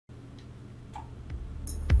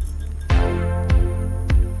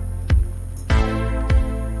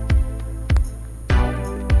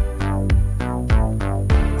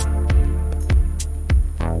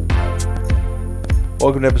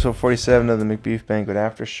Welcome to episode 47 of the McBeef Banquet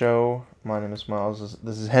After Show. My name is Miles.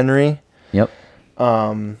 This is Henry. Yep.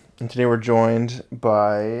 And today we're joined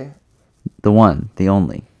by... The one, the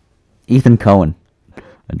only. Ethan Cohen.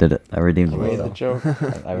 I did it. I redeemed made myself. the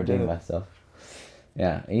joke. I redeemed myself.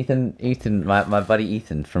 Yeah, Ethan, my buddy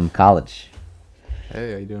Ethan from college.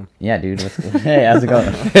 Hey, how you doing? Yeah, dude. Hey, how's it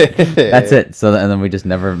going? That's it. So, and then we just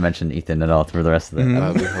never mentioned Ethan at all for the rest of the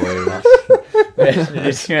That'd be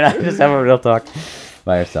hilarious. just have a real talk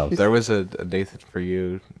by ourselves. There was a Nathan For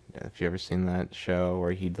You. Have you ever seen that show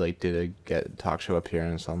where he like did a talk show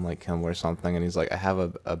appearance on like Kimmel or something, and he's like, I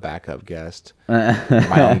have a backup guest,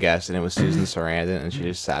 my own guest, and it was Susan Sarandon, and she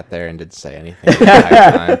just sat there and didn't say anything the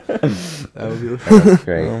entire time. That would be That's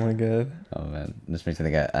great. Oh my god. Oh man, this makes me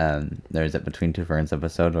think of there's a Between Two Ferns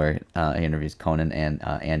episode where he interviews Conan and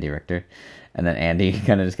Andy Richter, and then Andy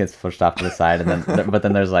kind of just gets pushed off to the side, and then but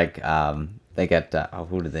then there's like they get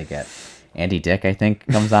who did they get? Andy Dick, I think,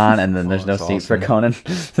 comes on, and then there's no seat for Conan,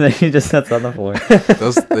 so then he just sits on the floor.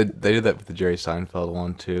 They did that with the Jerry Seinfeld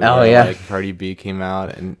one too. Oh where, yeah. Like Cardi B came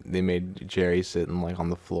out and they made Jerry sitting like on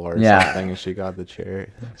the floor or Yeah. something, and she got the chair.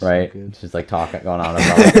 That's Right, So good. she's like talking, going on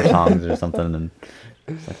about like, her songs or something, and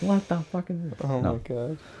it's like, what the fuck is this? Oh No. my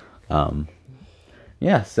god.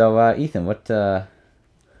 Yeah. So, Ethan, what kind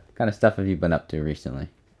of stuff have you been up to recently?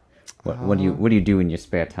 What do you do in your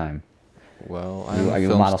spare time? Well, Are I'm you a a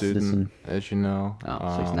film model student, citizen? as you know.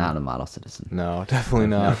 Oh, so he's not a model citizen. No, definitely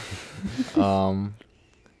not.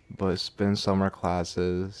 But it's been summer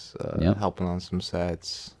classes, Yep. helping on some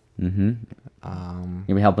sets. Mm-hmm. Um,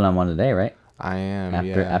 You'll be helping on one today, right? I am,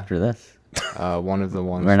 After this. one of the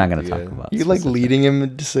ones. We're not with gonna the, talk about. You like specific- leading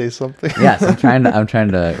him to say something? Yes, I'm trying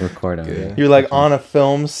to record him. Good. You're like on a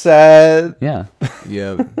film set. Yeah.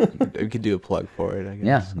 Yeah, we could do a plug for it, I guess.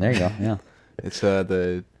 Yeah. There you go. Yeah. It's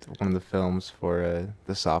one of the films for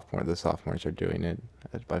the sophomore. The sophomores are doing it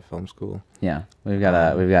by film school. Yeah, we've got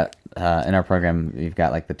in our program we've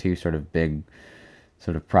got like the two sort of big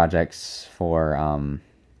sort of projects for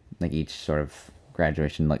like each sort of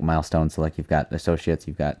graduation like milestone. So like you've got associates,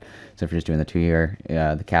 so if you're just doing the 2-year,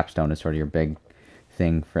 the capstone is sort of your big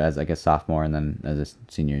thing for as like a sophomore, and then as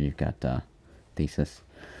a senior you've got thesis.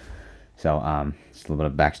 So just a little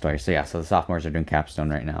bit of backstory. So yeah, so the sophomores are doing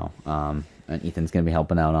capstone right now. And Ethan's gonna be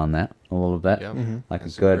helping out on that a little bit, Yep. like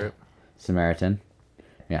As a good grip. Samaritan.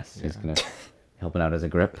 Yes, he's gonna helping out as a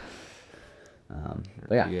grip. But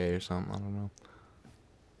yeah, PA or something. I don't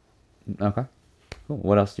know. okay, cool.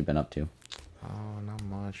 What else have you been up to? Oh, not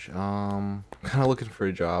much. Kind of looking for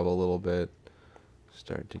a job a little bit.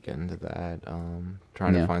 Start to get into that.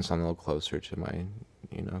 Trying Yeah. to find something a little closer to my,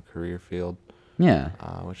 career field. Yeah,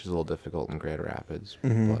 Which is a little difficult in Grand Rapids.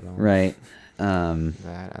 Mhm. But, right.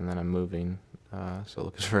 That, and then I'm moving. So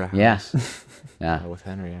looking for a house. Yeah, yeah, With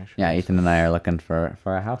Henry, actually. yeah. Ethan and I are looking for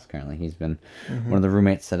a house currently. He's been one of the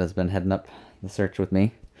roommates that has been heading up the search with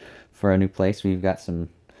me for a new place. We've got some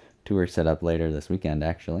tours set up later this weekend,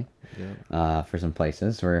 actually. Yeah. For some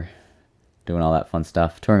places. We're doing all that fun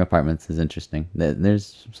stuff. Touring apartments is interesting.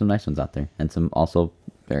 There's some nice ones out there, and some also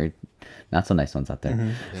very not so nice ones out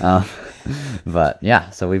there. But yeah,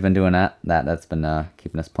 so we've been doing that. That's been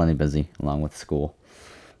keeping us plenty busy along with school.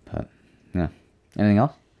 But yeah, anything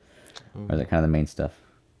else? Or is that kind of the main stuff?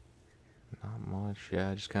 Not much.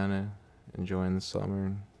 Yeah, just kind of enjoying the summer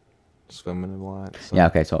and swimming a lot. So. Yeah.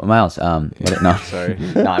 Okay. So Miles, no, Sorry.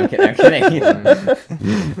 no, I'm kidding.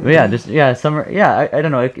 But yeah, summer. Yeah, I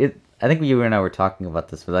don't know. I think you and I were talking about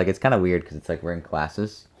this, but like it's kind of weird because it's like we're in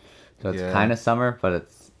classes, so it's Yeah. kind of summer, but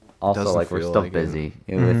it's also Doesn't like we're feel still like it. busy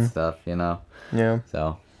with stuff, Yeah.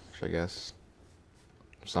 So Which I guess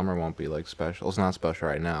summer won't be like special. It's not special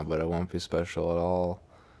right now, but it won't be special at all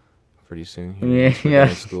pretty soon. Here, Yeah, once we yeah. go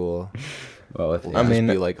to school. well, It'll I just mean,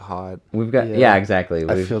 be like hot. we've got Yeah. yeah, exactly.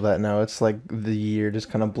 I feel that now. It's like the year just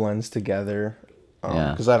kind of blends together.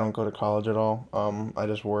 Yeah. Because I don't go to college at all. I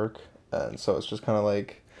just work. And so it's just kind of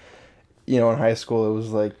like, in high school it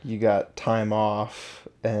was like you got time off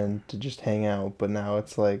and to just hang out. But now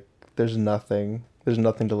it's like there's nothing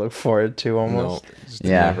to look forward to almost. No, it's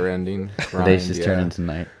Yeah. never ending. the days just turn into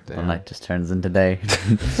night. The Damn. night just turns into day.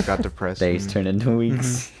 It's got depressing. Days turn into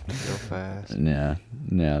weeks. real fast. Yeah,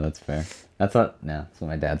 that's fair. That's what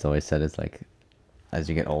my dad's always said. Is like, as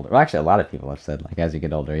you get older. Well, actually, a lot of people have said like, as you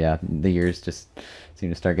get older, yeah, the years just seem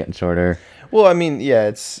to start getting shorter. Well, I mean, yeah,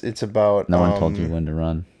 it's about... No one told you when to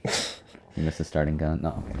run. You missed the starting gun.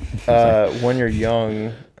 No. When you're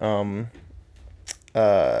young,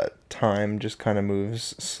 time just kind of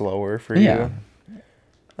moves slower for you. Yeah.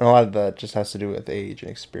 And a lot of that just has to do with age and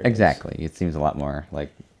experience. Exactly. It seems a lot more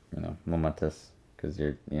like, momentous because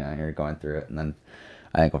you're going through it. And then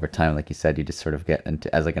I think over time, like you said, you just sort of get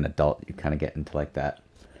into, as like an adult, you kind of get into like that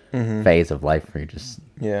Mm-hmm. phase of life where you're just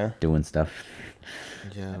Yeah. doing stuff,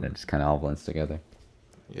 Yeah. and it just kind of all blends together.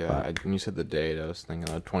 Yeah, when you said the date, I was thinking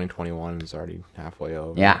 2021 is already halfway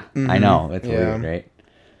over. Yeah, I Mhm. know. It's Yeah. weird, right?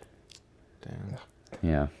 Damn.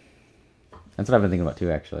 Yeah. That's what I've been thinking about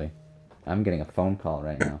too, actually. I'm getting a phone call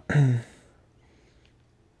right now. You're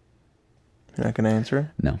not gonna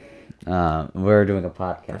answer? No. We're doing a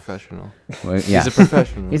podcast. Professional. Yeah. He's a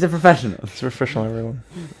professional. He's a professional. It's professional, everyone.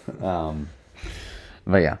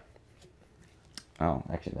 But yeah. Oh,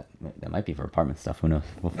 actually, that might be for apartment stuff. Who knows?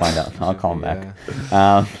 We'll find out. I'll call him back. Could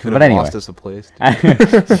But have anyway. lost us a place.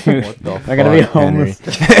 Shoot, What the we're gonna be fuck, Henry? homeless.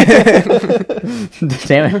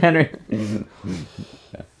 Damn it, Henry.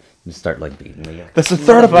 Yeah. Just start like beating me. That's the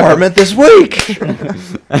third apartment this week.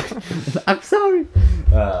 I'm sorry.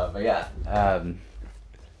 But yeah.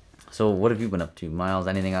 So what have you been up to, Miles?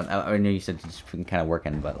 Anything? I know you said you've just been kind of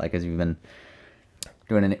working, but like, has you been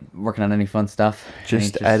working on any fun stuff?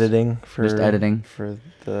 Just editing for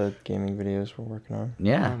the gaming videos we're working on.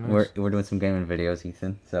 Yeah, Oh, nice. we're doing some gaming videos,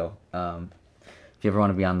 Ethan. So if you ever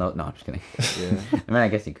want to be on those, no, I'm just kidding. Yeah, I mean, I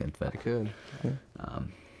guess you could, but I could.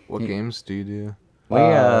 What yeah. games do you do?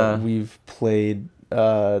 We've played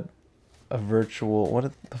a virtual.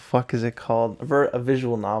 What the fuck is it called? A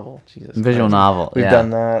visual novel. Jesus. visual Christ. novel. We've yeah. done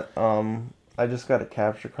that. I just got a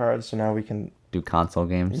capture card, so now we can Do console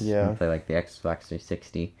games. Yeah. We play like the Xbox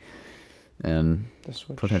 360 and the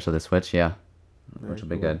Switch. potentially the Switch. Yeah, Very which will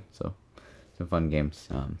be cool. good. So some fun games.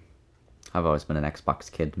 I've always been an Xbox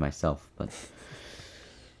kid myself, but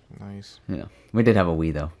Nice. you know, we did have a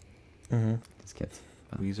Wii though. Mm-hmm. As kids.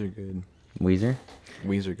 Weezer are good. Weezer.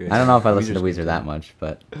 Weezer good. I don't know if I listened to Weezer's Weezer good that too. much,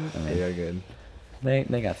 but I They mean, are good.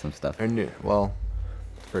 they got some stuff. Or new. Well,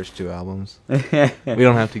 first two albums. we We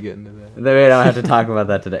don't have to get into that. We don't have to talk about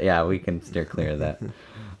that today. Yeah, we can steer clear of that.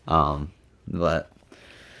 But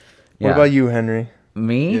yeah. What about you, Henry?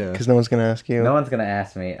 Me? Yeah. Because no one's gonna ask you. No one's gonna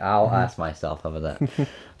ask me. I'll ask myself. How about that?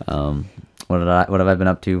 What have I been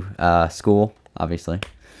up to? School, obviously.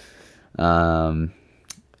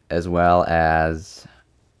 As well as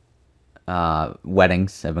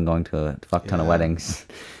weddings. I've been going to a fuck ton of Yeah. weddings.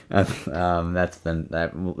 That's been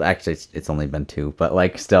that. Actually, it's only been two, but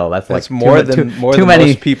like still, that's That's like more too than too many.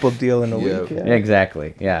 most people deal in a Yeah. week. Yeah,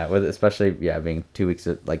 exactly. Yeah, with especially being 2 weeks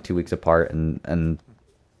 2 weeks apart, and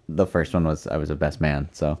the first one was I was a best man,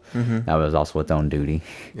 so that was also its own duty.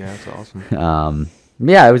 Yeah, that's awesome.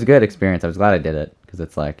 Yeah, it was a good experience. I was glad I did it because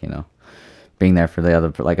it's like being there for the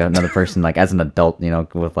other like another person like as an adult,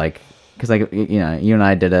 with like because like you and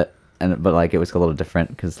I did it. But like it was a little different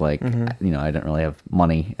because like I didn't really have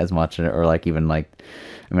money as much or like even like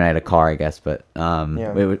I mean I had a car I guess but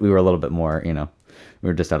we were a little bit more we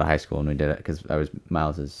were just out of high school and we did it because I was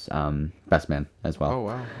Miles's best man as well. Oh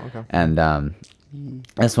wow. Okay. And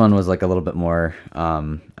this one was like a little bit more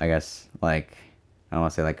I guess like I don't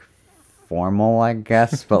want to say like formal I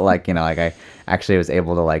guess but like like I actually was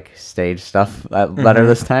able to like stage stuff better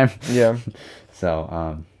this time. Yeah.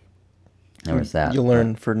 So there was that. You'll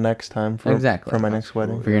learn for next time. Exactly. For my next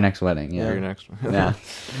wedding. For your next wedding, yeah. For your next one. Yeah.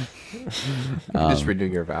 You can just renew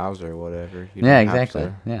your vows or whatever. You Yeah, don't have exactly.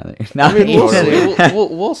 to. Yeah. I mean, we'll Totally.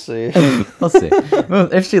 see. We'll see. We'll see.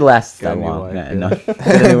 Well, if she lasts Got that a new long. wife, Yeah, yeah. no.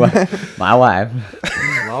 Get a new wife. My wife.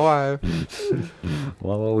 My wife.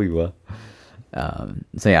 Well, we will.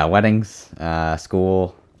 So yeah, weddings,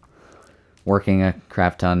 school, working a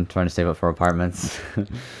crap ton, trying to save up for apartments,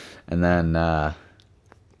 and then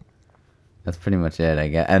that's pretty much it, I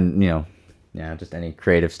guess. And just any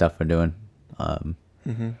creative stuff we're doing.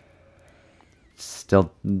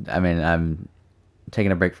 Still, I mean, I'm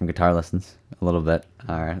taking a break from guitar lessons a little bit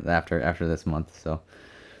after this month, so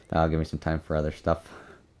that'll give me some time for other stuff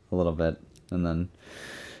a little bit, and then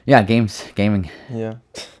gaming, Yeah.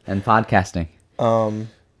 and podcasting.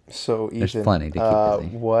 So Ethan, There's plenty to keep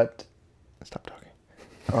busy. What? Stop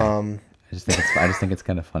talking. I just think it's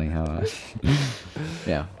kind of funny how.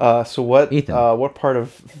 Yeah. So what? Ethan. What part of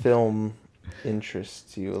film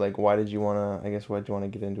interests you? Like, why did you wanna? I guess why did you wanna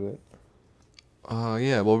get into it?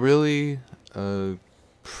 Yeah. Well, really,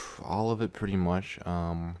 all of it pretty much.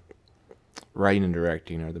 Writing and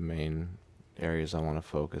directing are the main areas I want to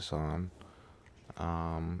focus on.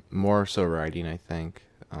 More so writing, I think.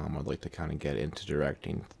 I'd like to kind of get into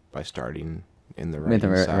directing by starting in the writing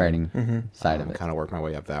With the side. writing side of it. Kind of work my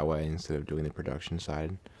way up that way instead of doing the production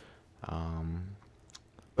side.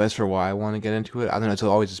 But as for why I want to get into it, I don't know. It's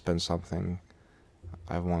always just been something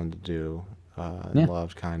I've wanted to do. Yeah.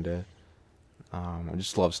 Loved kind of. I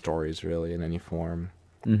just love stories really in any form.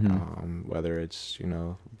 Whether it's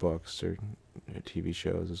books or TV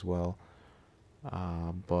shows as well.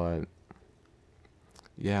 But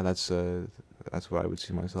yeah, that's what I would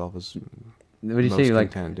see myself as Would you most say you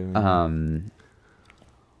like content doing.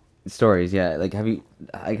 stories? Yeah, like have you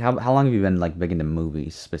like how long have you been like big into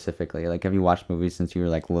movies specifically? Like have you watched movies since you were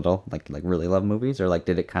like little, like really love movies, or like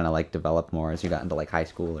did it kind of like develop more as you got into like high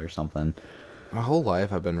school or something? My whole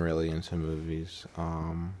life I've been really into movies,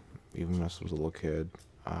 even when I was a little kid.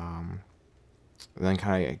 And then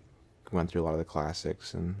kind of went through a lot of the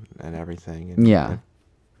classics and everything, and Yeah. I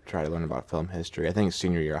tried to learn about film history. I think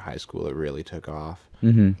senior year of high school it really took off.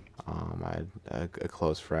 Mm-hmm. I had a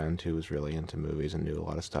close friend who was really into movies and knew a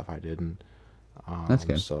lot of stuff I didn't. That's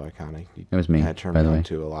good. So I kind of It was me, had turned by me the on way.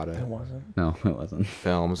 to a lot It of wasn't. No, it wasn't.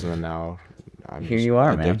 films, and then now I'm Here just you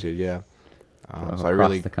are, man. addicted. Yeah. So I Across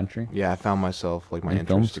really, the country. yeah, I found myself like my In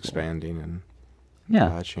film interest school. expanding and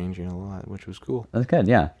Yeah, changing a lot, which was cool. that's good.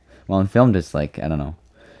 Yeah. Well, in film, just like I don't know,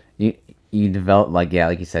 you you develop like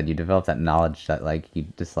like you said, you develop that knowledge that like you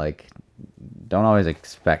just like don't always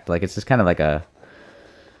expect. Like it's just kind of like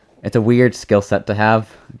it's a weird skill set to have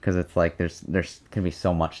because it's like there's can be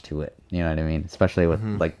so much to it. You know what I mean? Especially with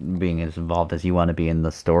like being as involved as you want to be in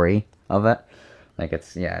the story of it. Like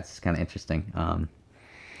it's kind of interesting.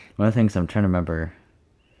 One of the things I'm trying to remember,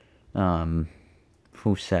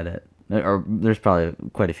 who said it, or there's probably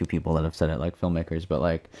quite a few people that have said it, like filmmakers, but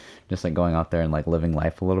like just like going out there and like living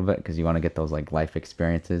life a little bit because you want to get those like life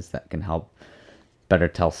experiences that can help better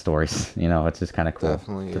tell stories. You know, it's just kind of cool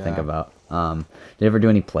Definitely, to think yeah. about. Did you ever do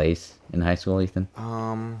any plays in high school, Ethan?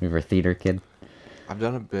 You were a theater kid? I've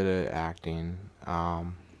done a bit of acting.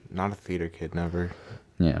 Not a theater kid, never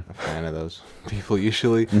Yeah. a fan of those people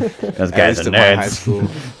usually. Those At guys least are in my high nerds.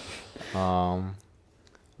 school.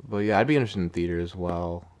 But yeah, I'd be interested in theater as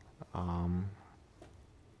well.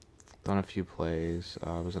 Done a few plays.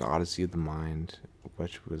 It was an Odyssey of the Mind,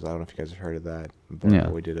 which was I don't know if you guys have heard of that. But Yeah.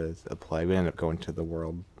 we did a play. We ended up going to the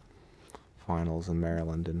world finals in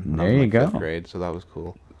Maryland, and when I There was in you like fifth go. grade, so that was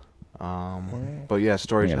cool. But yeah,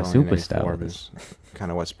 storytelling in any superstar form with is kind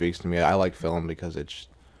of what speaks to me. I like film because it's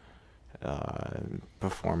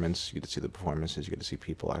performance. You get to see the performances. You get to see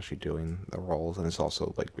people actually doing the roles, and it's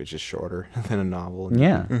also like it's just shorter than a novel. And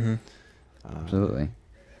Yeah. Mm-hmm. Absolutely.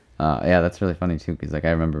 Yeah, that's really funny too, because like I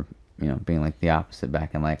remember, being like the opposite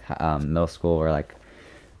back in like middle school, where like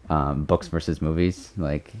books versus movies.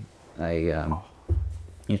 Like I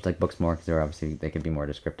used to like books more because they could be more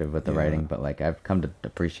descriptive with the Yeah. writing, but like I've come to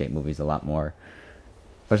appreciate movies a lot more,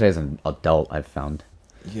 especially as an adult. I've found.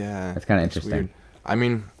 Yeah, That's kinda it's interesting. weird. I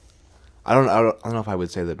mean, I don't know if I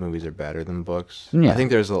would say that movies are better than books. Yeah. I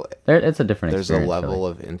think there's It's a different a experience. level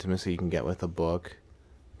really. of intimacy you can get with a book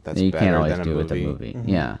that's that you better can't always than a do movie. with a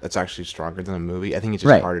movie. Yeah, That's actually stronger than a movie. I think it's just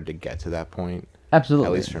Right. harder to get to that point. absolutely.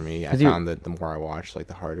 At least for me, I 'Cause you- found that the more I watch, like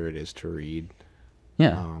the harder it is to read.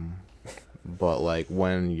 Yeah. But like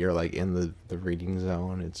when you're like in the reading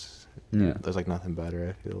zone, Yeah. there's like nothing better.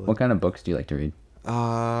 I feel like. What kind of books do you like to read?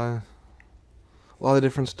 A lot of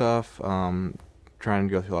different stuff. Trying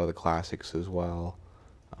to go through a lot of the classics as well.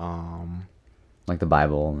 Like the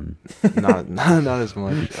Bible and Not as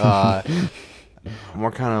much.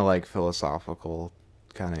 More kind of like philosophical,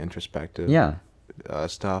 kind of introspective. yeah,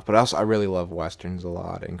 Stuff. But also, I really love westerns a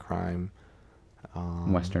lot and crime.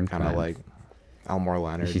 Western kind of crime. like Elmore you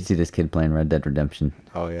Leonard. should see this kid playing Red Dead Redemption.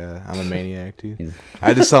 Oh yeah, I'm a maniac, dude. He's- I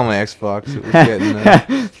had to sell my Xbox. It was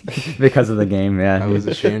getting. Because of the game, yeah. I was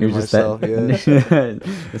ashamed of just myself, This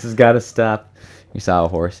has got to stop. He saw a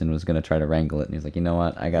horse and was gonna try to wrangle it, and he's like, you know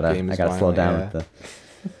what? I gotta Game is slow violent, down yeah. with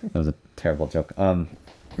the. That was a terrible joke.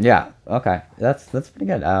 Yeah. Okay. That's pretty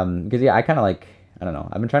good. Because yeah, I kind of like I don't know.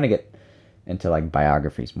 I've been trying to get into like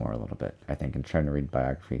biographies more a little bit. I think and trying to read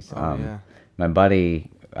biographies. Oh, yeah. My buddy,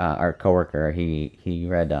 our coworker, he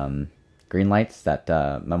read Green Lights, that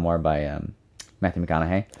memoir by Matthew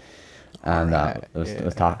McConaughey. And Alright, it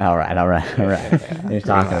was talking. All right. He was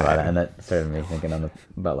talking about it, and that started me thinking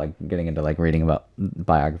about like getting into like reading about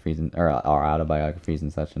biographies or autobiographies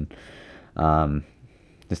and such, and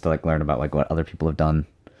just to like learn about like what other people have done,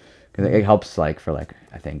 because it helps like for like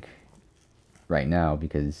I think right now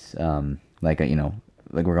because like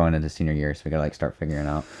like we're going into senior year, so we gotta like start figuring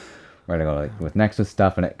out where to go like with next with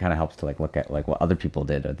stuff, and it kind of helps to like look at like what other people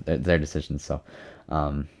did or their decisions. So.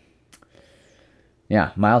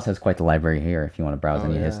 Yeah, Miles has quite the library here if you want to browse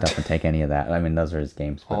any of his yeah. stuff and take any of that. I mean, those are his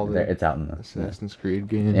games, but All the it's out in the... Assassin's Creed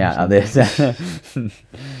games. Yeah, this.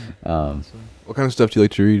 What kind of stuff do you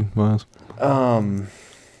like to read, Miles?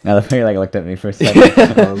 Now the way you like looked at me for a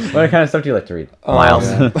second. What kind of stuff do you like to read, Miles?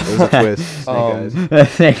 Yeah, there's a twist. Snake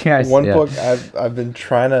Eyes. Snake Eyes, One yeah. book I've been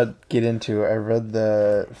trying to get into. I read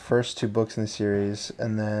the first two books in the series,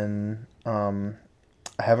 and then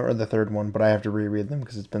I I haven't read the third one, but I have to reread them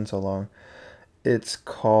because it's been so long. It's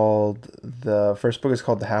called, the first book is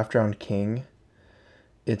called The Half-Drowned King.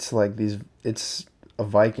 It's like these, it's a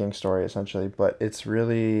Viking story essentially, but it's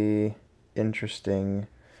really interesting.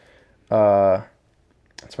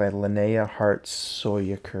 It's by Linnea Hart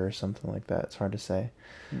Soyaker or something like that. It's hard to say.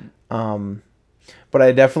 But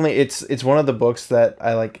I definitely, it's one of the books that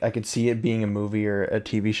I like. I could see it being a movie or a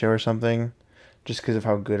TV show or something, just because of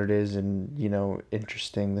how good it is and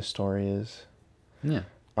interesting the story is. Yeah.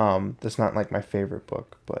 That's not like my favorite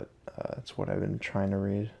book, but it's what I've been trying to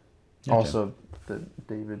read. Gotcha. Also, the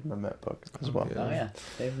David Mamet book as well. Oh yeah,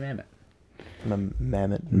 David Mamet.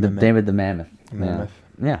 Mamet. David the Mammoth. Mammoth.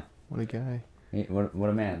 Yeah. What a guy. What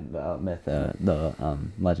a man. The myth. The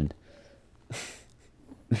legend.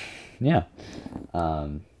 Yeah.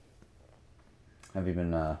 Have you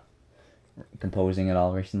been composing at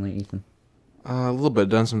all recently, Ethan? A little bit.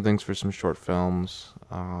 Done some things for some short films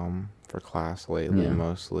for class lately,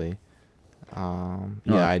 mostly.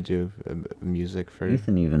 Yeah, I do music for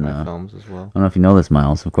Ethan even my films as well. I don't know if you know this,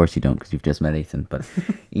 Miles. Of course you don't, because you've just met Ethan. But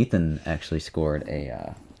Ethan actually scored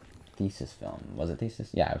a thesis film. Was it thesis?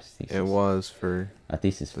 Yeah, it was thesis. It was for a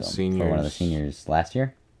thesis the film seniors. for one of the seniors last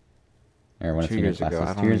year, or one of the 2 senior years ago. classes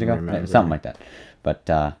I don't 2 years ago, even remember. something like that.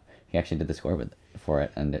 But he actually did the score for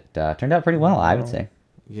it, and it turned out pretty well, I would say.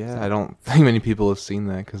 Yeah, so. I don't think many people have seen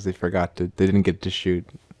that because they didn't get to shoot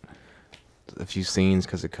a few scenes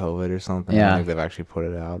because of COVID or something. I don't think they've actually put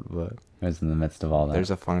it out, but it was in the midst of all that.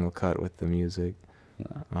 There's a final cut with the music.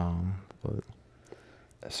 Yeah. But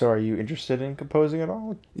So are you interested in composing at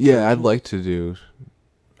all? Yeah, I'd like to do.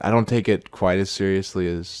 I don't take it quite as seriously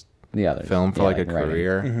as the others. Film for like a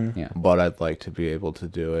career, Mm-hmm. but I'd like to be able to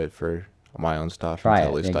do it for my own stuff Try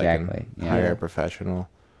until it, at least exactly. I can hire a professional.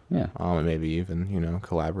 Yeah. And maybe even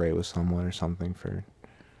collaborate with someone or something for.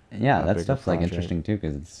 Yeah, that stuff's project. like interesting too,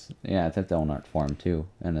 because it's its own art form too,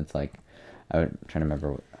 and it's like I would try to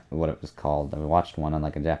remember what it was called. I watched one on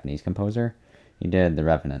like a Japanese composer. He did The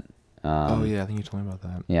Revenant. Oh yeah, I think you told me about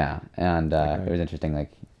that. Yeah, and it was interesting,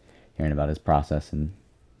 like hearing about his process and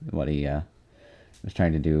what he was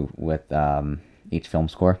trying to do with each film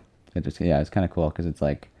score. It's kind of cool because it's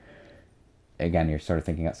like, again, you're sort of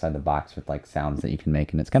thinking outside the box with like sounds that you can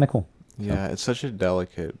make, and it's kind of cool. Yeah, it's such a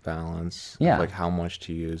delicate balance. Yeah. Of, like how much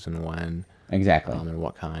to use and when. Exactly. And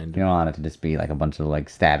what kind. You don't want it to just be like a bunch of like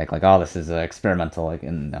static, like, oh, this is experimental, like,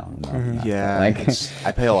 and no. Yeah, like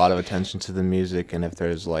I pay a lot of attention to the music, and if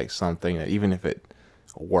there's like something that even if it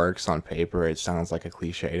works on paper, it sounds like a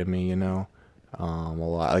cliche to me. A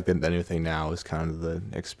lot like the new thing now is kind of the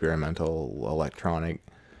experimental electronic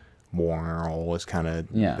whirl is kind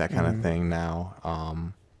of that kind of thing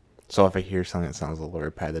now. So if I hear something that sounds a little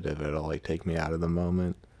repetitive, it'll like take me out of the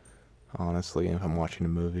moment. Honestly, if I'm watching a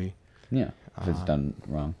movie. Yeah, if it's done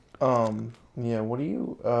wrong. Yeah. What do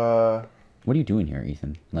you? What are you doing here,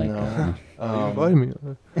 Ethan? Like, No. Invite me.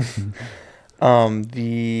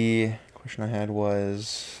 The question I had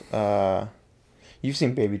was, you've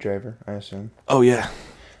seen Baby Driver, I assume. Oh yeah.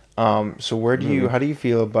 So how do you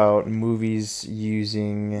feel about movies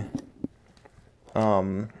using,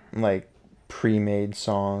 like pre-made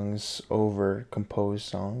songs over composed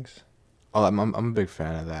songs? Oh, I'm a big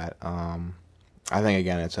fan of that. I think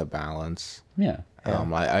again it's a balance. yeah.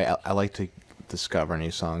 I like to discover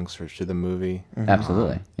new songs for the movie.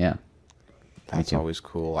 Absolutely. Yeah. That's always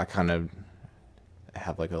cool. I kind of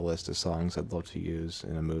have like a list of songs I'd love to use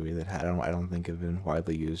in a movie that I don't think have been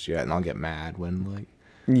widely used yet, and I'll get mad when like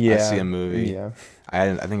I see a movie. Yeah.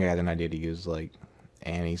 I think I had an idea to use like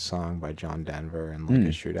Annie's song by John Denver and like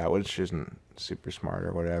a shootout, which isn't super smart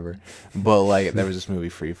or whatever, but like there was this movie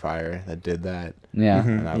Free Fire that did that. Yeah.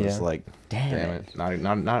 And I was Yeah. like, Damn damn it. it,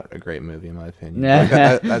 not a great movie in my opinion.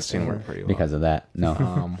 Like, that scene worked pretty well Because of that.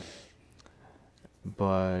 No.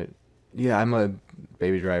 But yeah,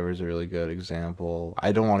 Baby Driver is a really good example.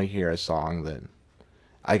 I don't want to hear a song that,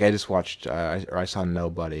 like I just watched, I saw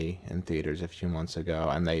Nobody in theaters a few months ago,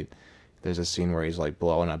 and there's a scene where he's like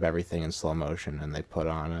blowing up everything in slow motion, and they put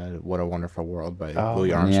on What a Wonderful World by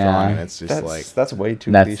Louis Armstrong, yeah. and it's just That's way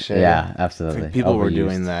too That's cliche. yeah, absolutely. people were Overused.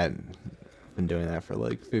 doing that, been doing that for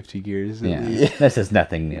like 50 years. At Yeah. least. This is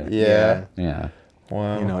nothing new. Yeah. Yeah.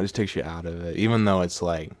 Wow. It just takes you out of it, even though it's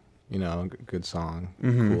like, good song,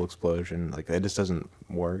 cool explosion. Like it just doesn't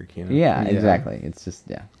work. Yeah, exactly. It's just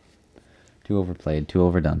too overplayed, too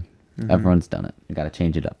overdone. Everyone's done it. You got to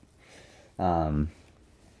change it up.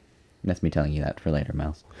 That's me telling you that for later,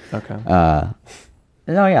 Miles. Okay.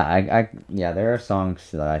 No, yeah, there are songs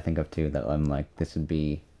that I think of too that I'm like, this would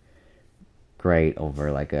be great over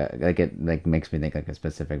it makes me think like a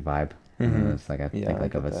specific vibe. It's like I think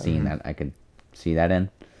like of a scene that I could see that in.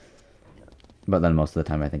 But then most of the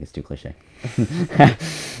time, I think it's too cliche.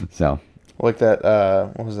 So. Like that,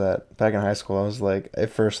 what was that? Back in high school, I was like, I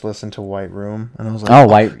first listened to White Room, and I was like, Oh,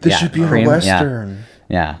 White. this yeah, should be Cream, a Western.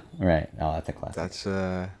 Yeah, right. Oh, that's a classic. That's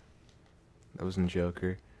that was in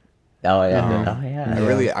Joker. Oh, yeah. Uh-huh.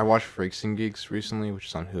 Oh, yeah. I watched Freaks and Geeks recently, which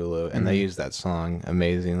is on Hulu, and they use that song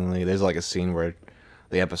amazingly. There's like a scene where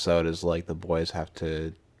the episode is like the boys have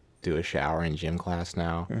to do a shower in gym class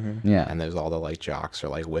now. Yeah. And there's all the like jocks are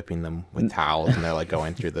like whipping them with towels, and they're like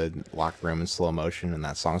going through the locker room in slow motion, and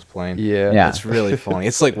that song's playing. Yeah. Yeah. It's really funny.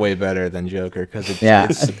 It's like way better than Joker because it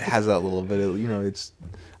has that little bit of, it's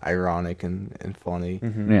ironic and funny.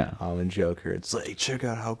 Yeah. In Joker, it's like, check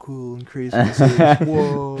out how cool and crazy this is.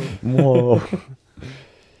 Whoa. Whoa.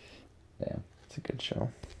 Yeah. It's a good show.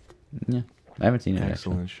 Yeah. I haven't seen it.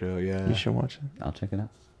 Excellent show, yeah. You should watch it. I'll check it out.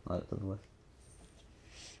 I'll add it to the list.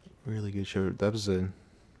 Really good show. That was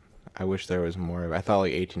I wish there was more. I thought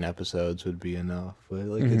like 18 episodes would be enough, but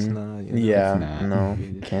like it's not. Yeah, It's not. no.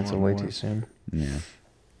 You just Canceled want way more. too soon. Yeah.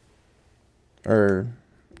 Or,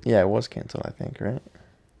 yeah, it was canceled, I think, right?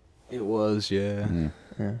 It was, yeah. Yeah.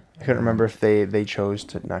 Yeah. I couldn't remember if they chose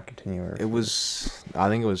to not continue or. It was. I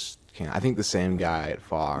think it was. I think the same guy at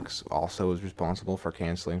Fox also was responsible for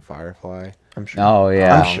canceling Firefly. I'm sure. Oh,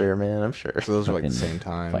 yeah. I'm sure, man. I'm sure. So those were like the Fucking same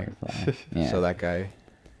time. Firefly. Yeah. So that guy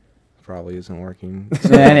probably isn't working.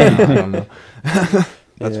 Yeah. I don't know.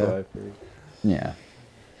 That's Yeah. what I've heard. Yeah.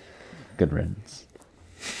 Good riddance.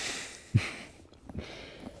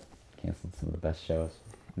 Canceled some of the best shows.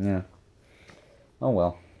 Yeah. Oh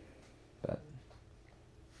well. But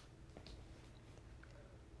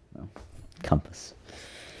no. Compass.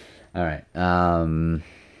 All right.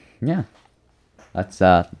 Yeah. That's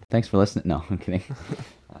thanks for listening. No, I'm kidding.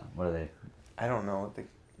 What are they I don't know what the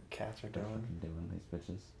cats are doing. doing, these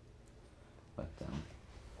bitches? But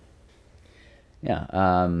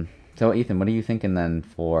yeah. So Ethan, what are you thinking then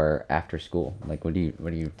for after school? Like, what do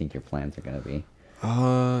you think your plans are gonna be?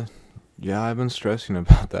 Yeah, I've been stressing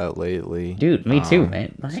about that lately. Dude, me too,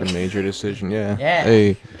 man. It's a major decision, yeah. Yeah.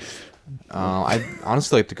 Hey, I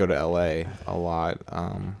honestly like to go to LA a lot.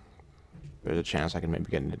 There's a chance I can maybe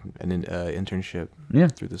get an internship Yeah.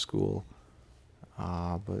 through the school.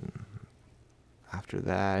 But after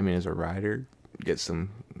that, I mean, as a writer, get some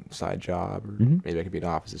side job, or maybe I could be an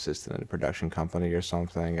office assistant at a production company or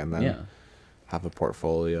something, and then Yeah. have a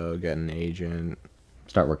portfolio, get an agent.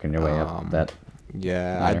 Start working your way up that.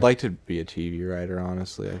 Yeah, ladder. I'd like to be a TV writer.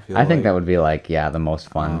 Honestly, I think that would be like the most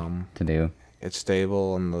fun to do. It's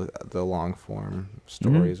stable, and the long form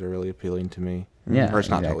stories are really appealing to me. Yeah, or it's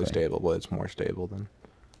not totally exactly. stable, but it's more stable than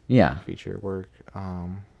Yeah, feature work.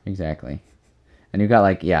 exactly. And you got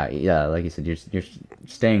like like you said, you're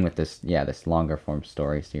staying with this longer form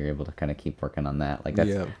story, so you're able to kind of keep working on that. Like that's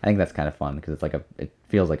Yeah. I think that's kind of fun because it's like it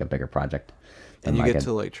feels like a bigger project. And you like get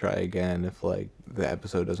to like try again if like the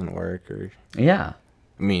episode doesn't work, or yeah.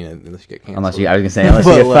 I mean, unless you get canceled. Unless you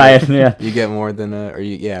get But, fired, yeah. You get more than or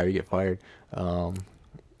you get fired.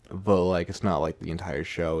 But like it's not like the entire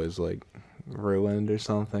show is like ruined or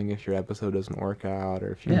something if your episode doesn't work out,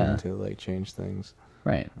 or if you Yeah. need to like change things.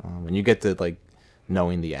 Right. And you get to like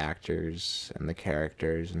knowing the actors and the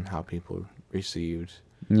characters and how people received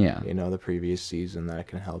Yeah. the previous season. That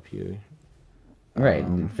can help you Right.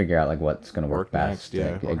 And figure out like what's gonna work best. next. Yeah,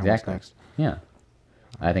 Like, work on what's exactly. next. Yeah.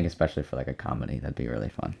 I think especially for like a comedy, that'd be really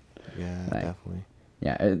fun. Yeah, Right. definitely.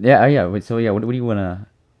 Yeah. So what do you want to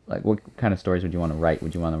like? What kind of stories would you want to write?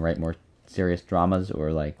 Would you want to write more serious dramas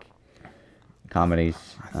or like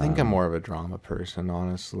comedies? I think I'm more of a drama person,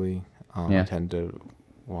 honestly. Yeah. I tend to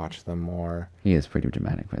watch them more. He is pretty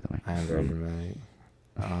dramatic, by the way. I am very dramatic.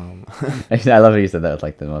 Actually, I love how you said that with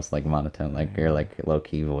like the most like monotone, like your like low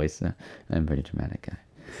key voice. I'm a pretty dramatic guy.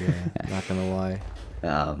 Yeah, not gonna lie.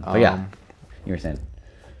 But yeah, you were saying.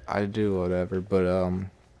 I do whatever, but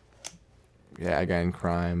yeah, again,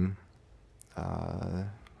 crime,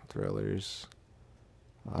 thrillers.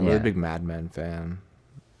 I'm a really Yeah. big Mad Men fan.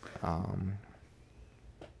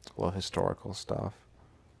 Love historical stuff.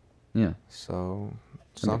 Yeah. So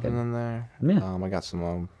be something good. in there. Yeah. I got some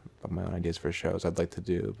of my own ideas for shows I'd like to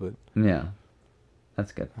do, but Yeah.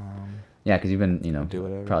 That's good. Yeah, because you've been do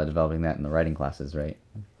whatever. probably developing that in the writing classes, right?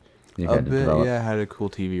 You've a had to bit. develop- Yeah, I had a cool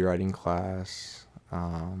TV writing class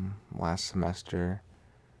last semester,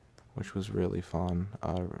 which was really fun.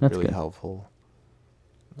 That's Really good. helpful.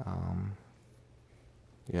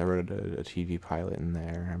 Yeah, I wrote a TV pilot in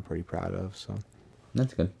there. I'm pretty proud of. So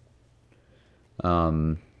That's good. How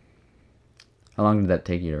long did that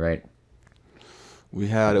take you to write? it was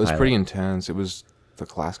pilot. pretty intense. The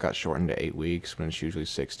class got shortened to 8 weeks when it's usually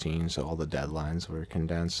 16, so all the deadlines were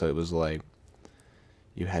condensed. So it was like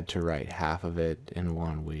you had to write half of it in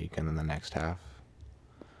 1 week and then the next half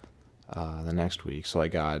the next week. So I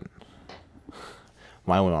got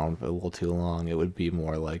mine went on a little too long. It would be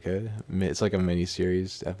more like it's like a mini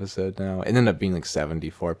series episode now. It ended up being like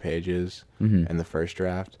 74 pages in the first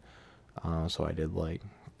draft. So I did like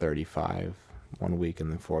 35 1 week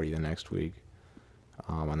and then 40 the next week,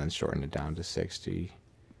 and then shortened it down to 60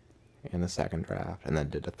 in the second draft, and then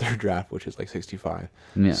did a third draft, which is like 65.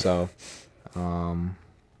 Yeah. So,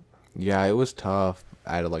 yeah, it was tough.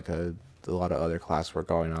 I had like a lot of other classwork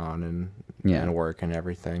going on and work and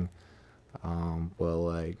everything. But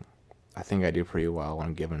like, I think I do pretty well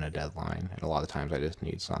when given a deadline, and a lot of times I just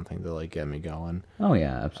need something to like get me going. Oh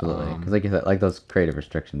yeah, absolutely. Because like you said, like those creative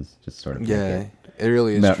restrictions just sort of Yeah, it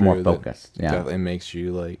really is true. More focused. Yeah, it makes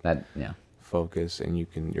you like that. Yeah, focus, and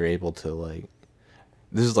you're able to like.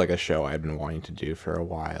 This is like a show I've been wanting to do for a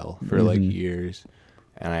while, for like years,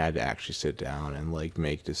 and I had to actually sit down and like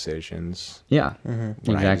make decisions. Yeah, When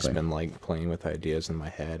exactly. I had just been like playing with ideas in my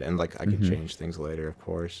head, and like I could change things later, of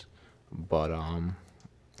course, but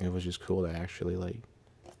it was just cool to actually like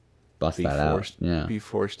Bust be that forced, out. Yeah, be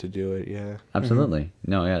forced to do it. Yeah, absolutely.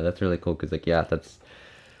 No, yeah, that's really cool because like that's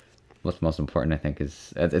what's most important. I think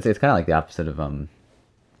is it's kind of like the opposite of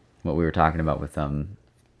what we were talking about with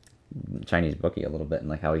Chinese Bookie a little bit, and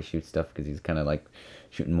like how he shoots stuff, because he's kind of like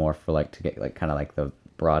shooting more for like to get like kind of like the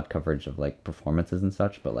broad coverage of like performances and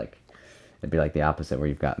such, but like it'd be like the opposite where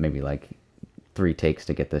you've got maybe like 3 takes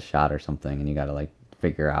to get this shot or something, and you got to like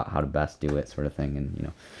figure out how to best do it, sort of thing.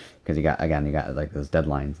 And because you got like those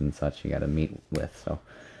deadlines and such you got to meet with, so,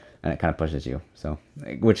 and it kind of pushes you, so,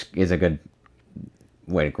 which is a good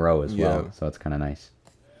way to grow as well. So it's kind of nice.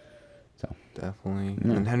 So definitely.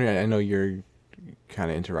 And Henry, I know you're kind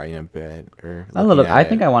of into writing a bit, or a little. I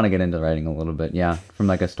think I want to get into writing a little bit, yeah, from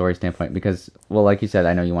like a story standpoint, because, well, like you said,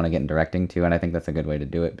 I know you want to get in directing too, and I think that's a good way to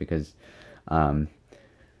do it, because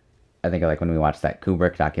I think like when we watched that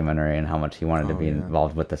Kubrick documentary and how much he wanted to be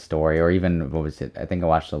involved with the story, or even what was it? I think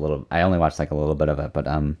I only watched like a little bit of it, but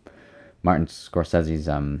Martin Scorsese's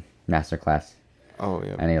Masterclass. Oh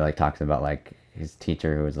yeah. And he like talks about like his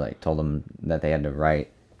teacher who was like told him that they had to write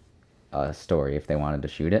a story if they wanted to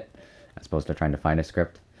shoot it, as opposed to trying to find a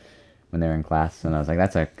script when they were in class. And I was like,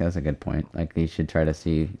 that's a good point. Like you should try to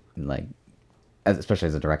see like, especially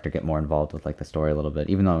as a director, get more involved with like the story a little bit,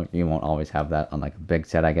 even though you won't always have that on like a big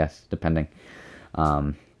set, I guess, depending,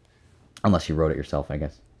 unless you wrote it yourself, I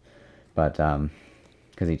guess. But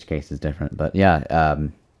because each case is different. But yeah,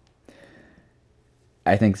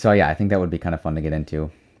 I think so. Yeah, I think that would be kind of fun to get into,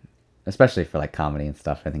 especially for like comedy and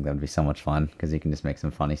stuff. I think that would be so much fun because you can just make some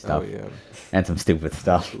funny stuff and some stupid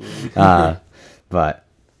stuff. But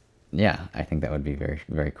yeah, I think that would be very,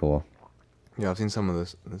 very cool. Yeah, I've seen some of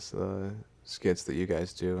this skits that you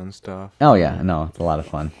guys do and stuff. Oh yeah, no, it's a lot of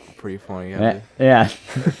fun. Pretty funny. Yeah.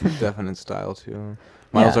 Definite style too.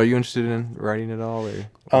 Miles, are you interested in writing at all,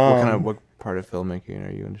 or what part of filmmaking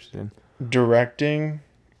are you interested in? Directing,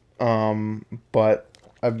 but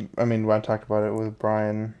I mean, I talked about it with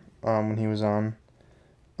Brian when he was on.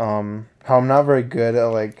 How I'm not very good at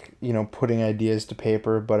like putting ideas to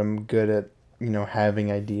paper, but I'm good at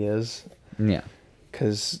having ideas. Yeah.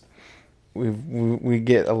 Because we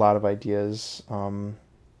get a lot of ideas. So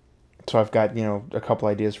I've got a couple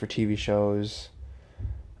ideas for TV shows.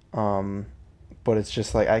 But it's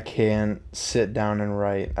just like I can't sit down and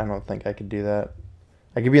write. I don't think I could do that.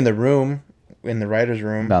 I could be in the room, in the writer's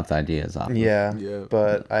room, bounce ideas off. Yeah.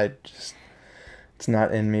 But it's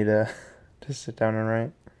not in me to sit down and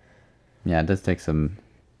write. Yeah, it does take some.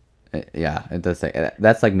 Yeah, it does take.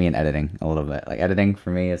 That's like me in editing a little bit. Like editing for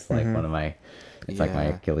me is like one of my. It's like my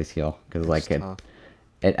Achilles heel, because like it.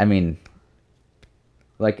 I mean,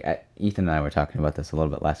 like Ethan and I were talking about this a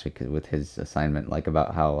little bit last week with his assignment, like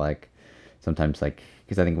about how like sometimes like,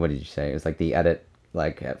 because I think, what did you say? It was like the edit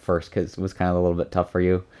like at first cause was kind of a little bit tough for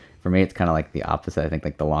you. For me, it's kind of like the opposite. I think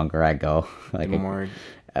like the longer I go, like the more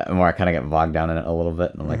I kind of get bogged down in it a little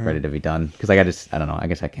bit, and I'm like ready to be done. Because like I don't know. I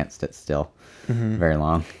guess I can't sit still very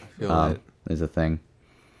long. I feel that is a thing.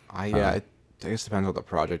 I guess it depends what the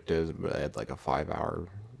project is, but I had like a 5-hour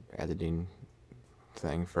editing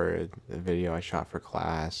thing for a video I shot for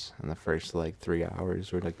class, and the first like 3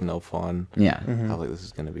 hours were like no fun. Yeah. I was like, this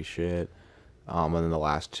is gonna be shit. And then the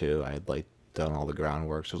last 2, I had like done all the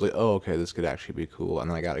groundwork, so I was like, oh, okay, this could actually be cool.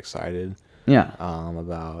 And then I got excited. Yeah.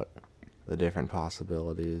 About the different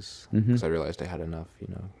possibilities, because I realized I had enough,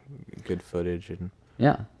 good footage and.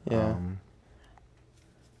 Yeah. Yeah.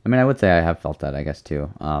 I mean, I would say I have felt that, I guess, too,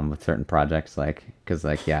 with certain projects, like, because,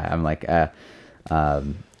 like, yeah, I'm like, this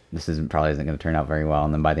probably isn't going to turn out very well,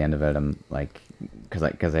 and then by the end of it, I'm, like,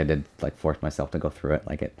 because I did like force myself to go through it.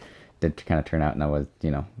 Like it did kind of turn out, and I was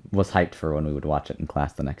was hyped for when we would watch it in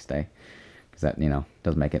class the next day, because that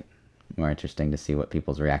does make it more interesting to see what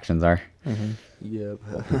people's reactions are. Yep.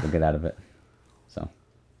 What people get out of it. So.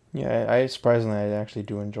 Yeah, I surprisingly I actually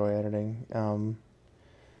do enjoy editing.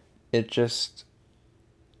 It just,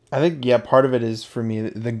 I think part of it is for me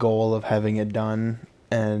the goal of having it done,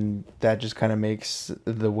 and that just kind of makes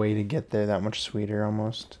the way to get there that much sweeter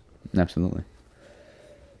almost. Absolutely.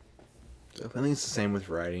 I think it's the same with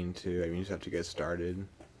writing too. I mean, you just have to get started,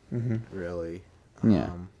 really. Yeah.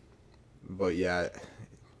 But yeah,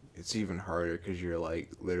 it's even harder because you're like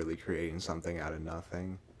literally creating something out of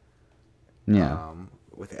nothing. Yeah.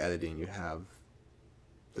 With editing, you have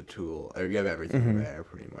the tool, or you have everything there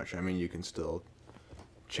pretty much. I mean, you can still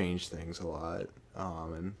change things a lot,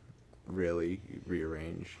 and really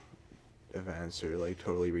rearrange events or like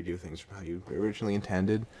totally redo things from how you originally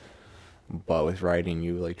intended. But with writing,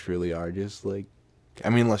 you like truly are just like, I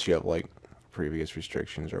mean, unless you have like previous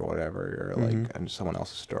restrictions or whatever, or like someone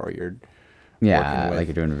else's story you're working with. Like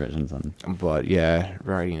you're doing revisions on. But yeah,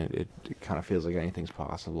 writing it kind of feels like anything's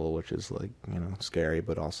possible, which is like scary,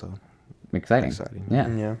 but also Exciting. Yeah.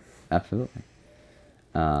 Yeah. Absolutely.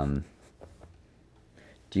 Do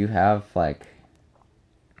you have like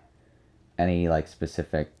any like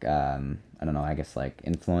specific I don't know, I guess like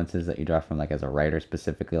influences that you draw from, like as a writer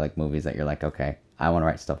specifically, like movies that you're like, okay, I want to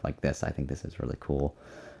write stuff like this. I think this is really cool.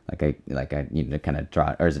 Like I need to kind of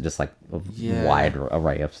draw, or is it just like a wide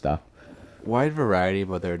array of stuff? Wide variety,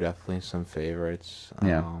 but there are definitely some favorites.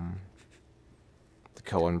 Yeah. The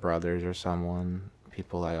Coen brothers are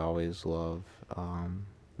people I always love.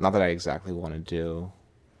 Not that I exactly want to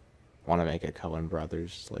make a Coen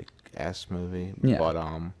brothers like movie,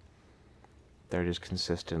 but they're just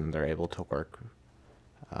consistent. They're able to work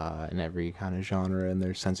in every kind of genre, and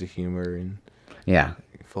their sense of humor and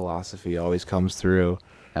philosophy always comes through.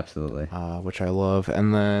 Absolutely. Which I love.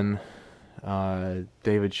 And then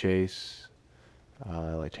David Chase,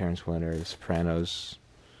 like Terrence Winter, The Sopranos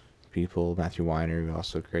people, Matthew Weiner, who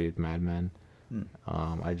also created Mad Men.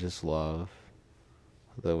 I just love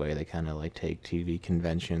the way they kind of like take TV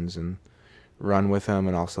conventions and run with them,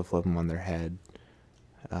 and also flip them on their head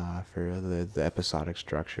for the episodic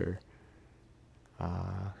structure.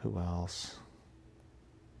 Who else?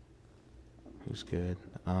 Who's good?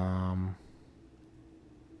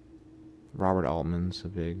 Robert Altman's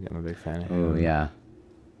I'm a big fan of him. Oh yeah.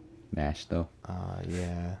 MASH though.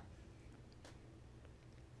 Yeah.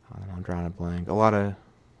 I don't know, I'm drawing a blank. A lot of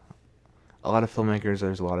filmmakers,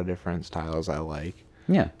 there's a lot of different styles I like.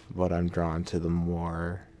 Yeah. But I'm drawn to the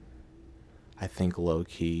more, I think,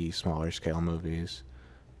 low-key, smaller-scale movies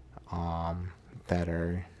that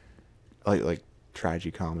are like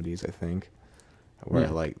tragicomedies, I think, where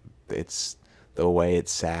like it's the way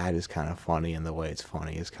it's sad is kind of funny, and the way it's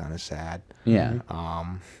funny is kind of sad. Yeah.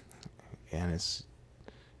 And it's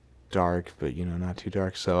dark, but not too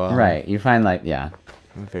dark. So right. You find like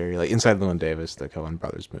very like Inside Llewyn Davis, the Coen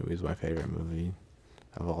Brothers movie, is my favorite movie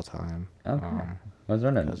of all time. Okay. I was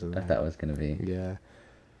wondering if that was gonna be. Yeah.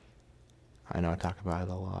 I know I talk about it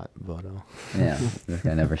a lot, but yeah, this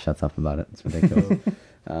guy never shuts up about it. It's ridiculous.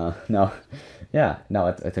 No, yeah, no,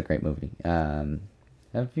 it's a great movie.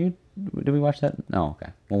 Did we watch that? No,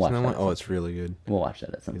 okay, we'll watch that. Oh, it's really good. We'll watch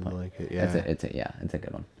that at some You point. like it, yeah. It's a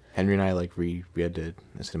good one. Henry and I we had a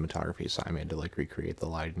cinematography assignment. We had to like recreate the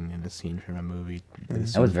lighting in a scene from a movie.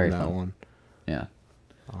 That was very fun. One. Yeah.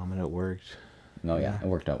 And it worked. Oh yeah, it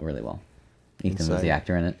worked out really well. Ethan was the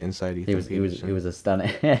actor in it. Inside Ethan. He was a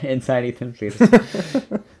stunning inside Ethan Peterson.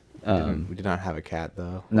 We did not have a cat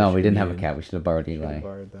though. No, we didn't have a cat. We should have borrowed Eli.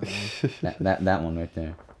 Borrowed that one. that one right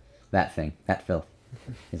there. That thing. That filth.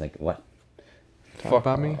 He's like, what? Talk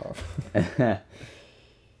about me?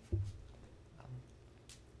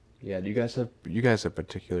 Yeah, do you guys have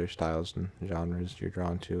particular styles and genres you're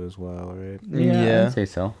drawn to as well, right? Yeah. I'd say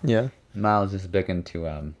so. Yeah. Miles is big into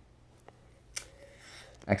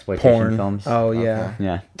exploitation Porn. films. Oh yeah.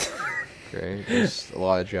 Yeah. Great. There's a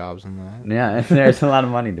lot of jobs in that. Yeah, there's a lot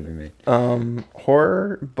of money to be made.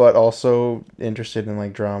 Horror, but also interested in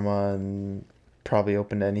like drama and probably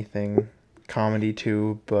open to anything. Comedy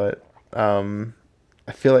too, but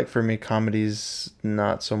I feel like for me comedy's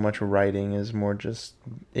not so much writing, is more just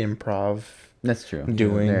improv. That's true.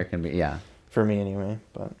 Doing. There can be, yeah. For me anyway,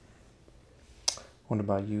 but what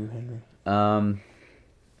about you, Henry?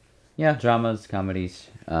 Yeah, dramas, comedies,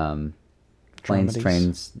 planes, Dramedies.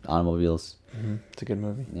 trains, automobiles. Mm-hmm. It's a good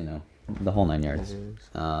movie. The whole 9 yards.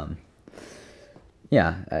 No,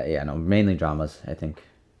 mainly dramas, I think,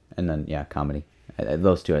 and then comedy.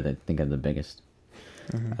 Those two I think are the biggest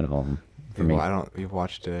out of all of them. for me. We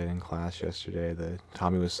watched it in class yesterday. The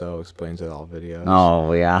Tommy Wiseau explains it all videos.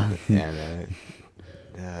 Oh yeah.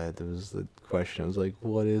 And there was the question. It was like,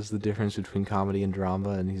 what is the difference between comedy and drama?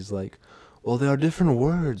 And he's like, well, they are different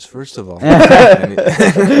words, first of all.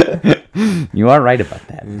 You are right about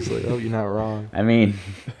that. And he's like, oh, you're not wrong. I mean,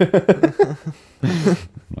 oh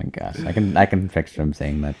my gosh, I can picture him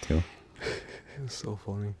saying that too. It was so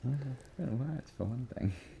funny. Words for one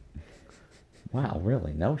thing. Wow,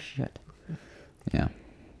 really? No shit. Yeah.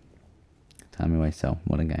 Tommy Wiseau,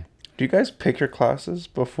 what a guy. Do you guys pick your classes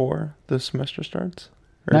before the semester starts?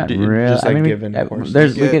 Or Not do you really. just I mean, given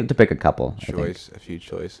courses? we get to pick a couple. I think. A few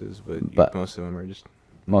choices, but most of them are just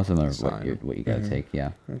Most of them are assigned. what you gotta take.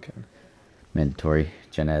 Yeah. Okay. Mandatory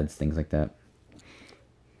gen eds, things like that.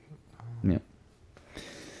 Yeah.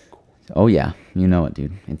 Oh yeah, you know it,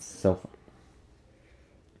 dude. It's so fun.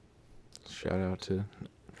 Shout out to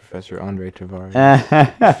Professor Andre Tavares.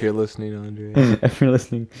 If If you're listening, Andre. you're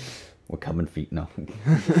listening, we're coming feet. No.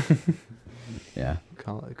 Yeah.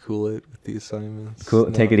 Cool it with the assignments. Cool.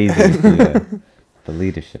 No. Take it easy with the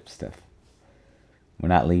leadership stuff. We're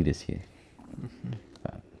not leaders here.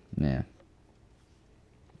 But, yeah.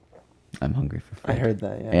 I'm hungry for food. I heard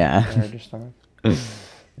that, yeah. Yeah. I heard your stomach.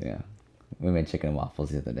 Yeah. We made chicken and waffles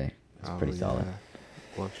the other day. It's pretty solid.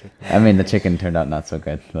 Love chicken. I mean, the chicken turned out not so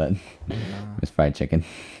good, but it was fried chicken.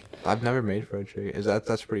 I've never made fried chicken.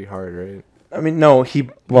 That's pretty hard, right? I mean, no,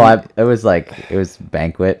 Well, it was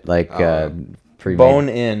banquet, like pre-made. bone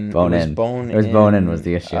in. Bone It was in. bone It was in. bone in was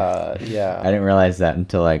the issue. Yeah. I didn't realize that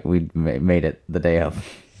until like we made it the day of.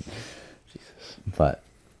 Jesus. But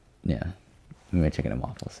yeah, we made chicken and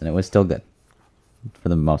waffles, and it was still good for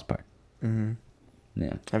the most part. Mm-hmm.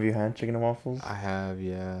 Yeah. Have you had chicken and waffles? I have,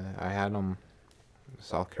 yeah. I had them in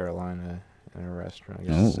South Carolina in a restaurant. I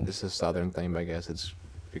guess Ooh. it's a southern thing, but I guess it's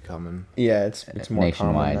becoming Yeah, it's more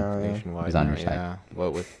Nationwide. common now. Yeah. nationwide. It was on now, your side. Yeah.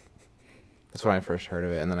 What with? That's when I first heard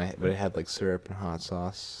of it, and then but it had like syrup and hot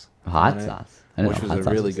sauce. Hot on it, sauce. I didn't which know was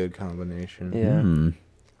hot a really sauces. good combination.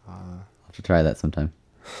 Yeah. I'll have to try that sometime.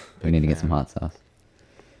 We Big need to get some fan. hot sauce.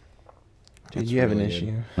 Dude, That's you have an really good.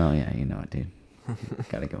 issue. Oh yeah, you know it, dude.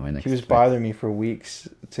 Gotta get my next. He was fix. bothering me for weeks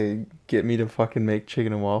to get me to fucking make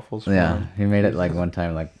chicken and waffles. For Yeah, him. he made it like one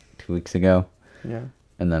time, like 2 weeks ago, Yeah.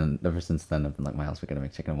 and then ever since then, I've been like, Miles, we gotta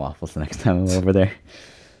make chicken and waffles the next time we're over there,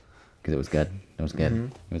 because it was good. It was good. Mhm.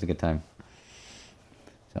 It was a good time.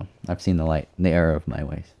 So I've seen the light, the error of my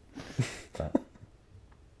ways. But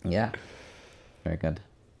yeah, very good,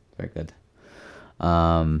 very good.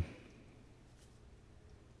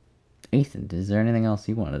 Ethan, is there anything else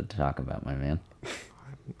you wanted to talk about, my man?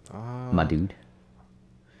 My dude.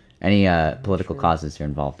 Any political causes you're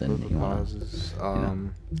involved in that you want to? Causes.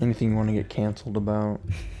 Anything you want to get canceled about?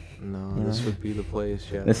 No, Yeah. this would be the place.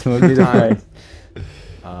 Yeah. This would be the Time. place.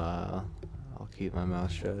 I'll keep my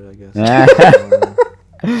mouth shut, I guess.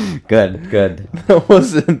 Good, good. That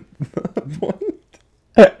wasn't the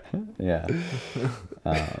point. Yeah.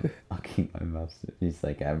 I'll keep my mouth. He's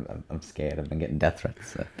like, I'm scared. I've been getting death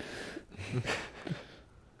threats. So.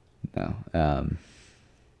 No.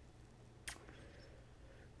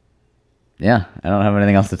 Yeah, I don't have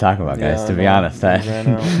anything else to talk about, guys. Yeah, To be no, honest, we ran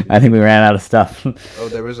out. I think we ran out of stuff. Oh,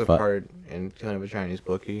 there was a But- part in kind of a Chinese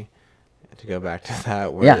bookie, to go back to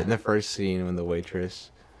that, where Yeah. in the first scene when the waitress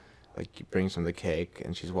like brings him the cake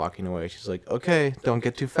and she's walking away, she's like, "Okay, don't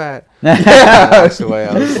get too fat." And walks away.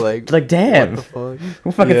 I was like, Like, damn. what the fuck?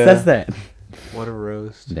 Who fucking Yeah. says that? What a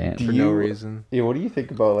roast. Damn. For Do no you- reason. Yeah, what do you think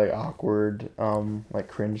about like awkward, like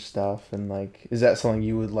cringe stuff, and like is that something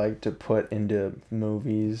you would like to put into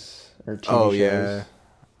movies or TV Oh shows? yeah.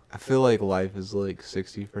 I feel like life is like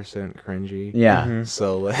 60% cringy. Yeah. Mhm.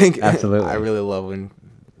 So like, Absolutely. I really love when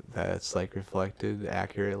that's like reflected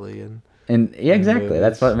accurately and And yeah, exactly.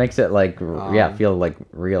 That's what makes it like, Um, feel like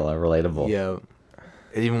real or relatable. yeah.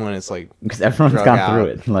 And even when it's like Because everyone's drug gone out, through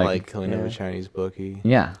it. like killing of Yeah. a Chinese bookie.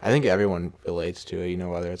 Yeah. I think everyone relates to it. You know,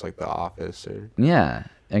 whether it's like The Office or Yeah.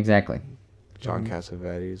 Exactly. John Mhm.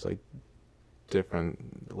 Cassavetes, like different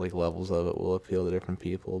like levels of it will appeal to different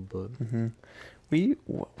people. But Mm-hmm.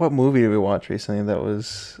 What movie did we watch recently that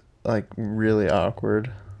was like really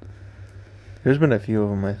awkward? There's been a few of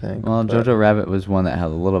them, I think. Well, but- Jojo Rabbit was one that had a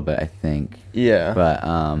little bit, I think. Yeah. But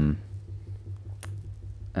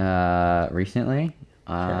recently,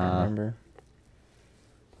 Can't remember.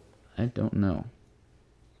 I don't know.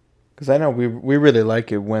 Because I know we really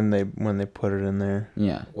like it when they put it in there.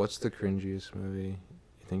 Yeah. what's the cringiest movie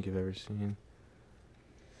you think you've ever seen?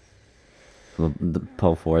 The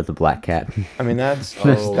Poe 4, the Black Cat. I mean that's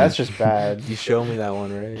Oh. that's just bad. You show me that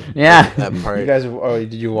one, right? Yeah. That part. You guys,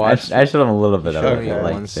 did you watch? I showed him a little bit Show of me it. I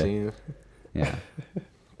one liked it. scene. Yeah.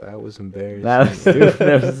 That was embarrassing. That was stupid.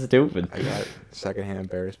 That was stupid. I got secondhand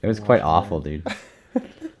embarrassed. It was quite awful, dude.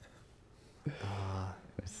 It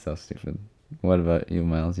was so stupid. What about you,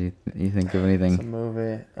 Miles? You think of It's a anything?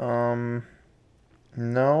 movie.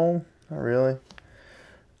 No, not really.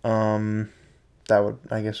 That would,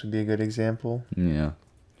 I guess, would be a good example. Yeah.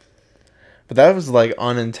 But that was like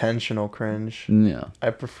unintentional cringe. Yeah. I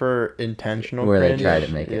prefer intentional Where cringe. they try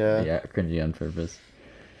to make it Yeah. cringy on purpose.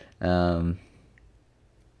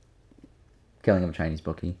 Killing of a Chinese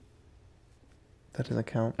bookie. That doesn't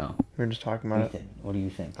count. Oh. We were just talking about it. Ethan, what do you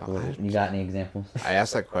think? Oh, You got any examples? I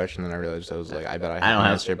asked that question and I realized I was like, I bet I I have don't an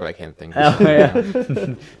have- answer, but I can't think Oh, of it.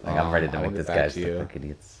 yeah. Like, I'm ready to I'll make get this back guy's to you. like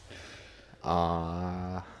idiots.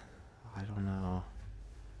 I don't know.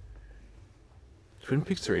 Twin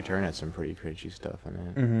Peaks: The Return had some pretty cringy stuff in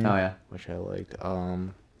it, Mm-hmm. Oh, yeah. which I liked. I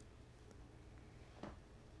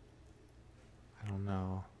don't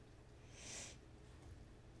know.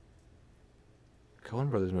 Coen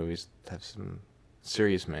Brothers movies have some.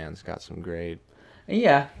 Serious Man's got some great.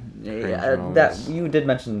 Yeah, Cringe that moments. you did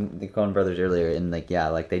mention the Coen Brothers earlier, and like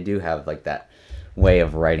like they do have like that way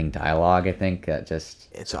of writing dialogue. I think that just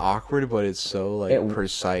It's awkward, but it's so like It-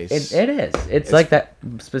 precise. it is. It's like that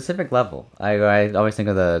specific level. I always think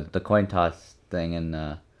of the coin toss thing in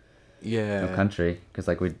Yeah. No Country, because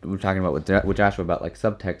like we were talking about with Joshua about like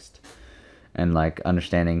subtext and like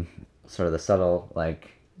understanding sort of the subtle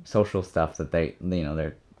like social stuff that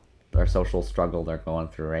their social struggle they're going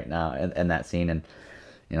through right now in that scene, and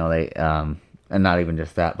they and not even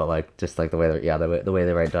just that, but like just like the way the way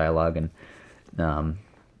they write dialogue and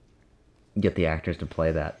get the actors to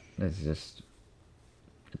play that is just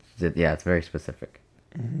it's very specific,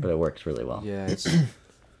 but it works really well. Yeah, it's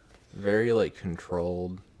very like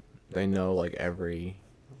controlled. They know like every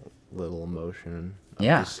little emotion of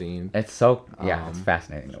Yeah, the scene, it's so it's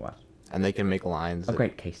fascinating to watch. and they can make lines A that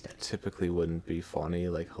great case study. typically wouldn't be funny,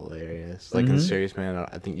 like hilarious. Like in Serious Man,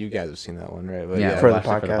 I think you guys have seen that one, right? But Yeah, For I the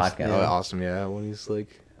watched it podcast, Oh, yeah. awesome! Yeah, when he's like,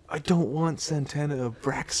 "I don't want Santana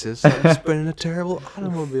Abraxas. I'm just been in a terrible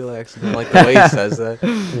automobile accident." Like the way he says that.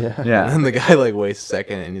 Yeah. Yeah. And then the guy like waits a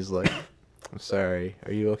second, and he's like, "I'm sorry.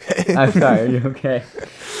 Are you okay?" I'm sorry. Are you okay?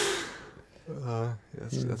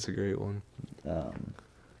 That's a great one. I'm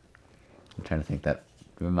trying to think. That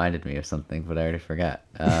reminded me of something, but I already forgot.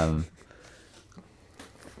 I'm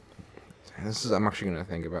actually gonna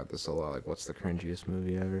think about this a lot. Like, what's the cringiest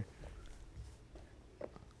movie ever?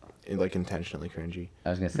 Like intentionally cringy. I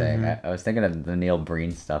was gonna say I was thinking of the Neil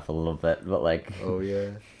Breen stuff a little bit, but like Oh yeah.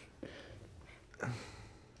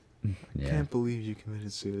 yeah. Can't believe you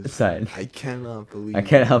committed suicide. Side. I cannot believe. I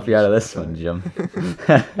can't help you out of this committed one,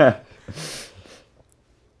 suicide. Jim.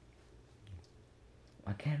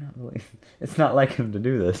 I cannot believe it's not like him to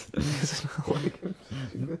do this. It's not like him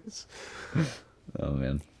to do this. Oh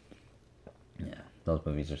man. Yeah, those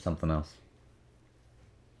movies are something else.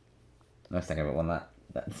 I was thinking about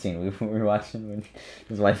that scene we were watching when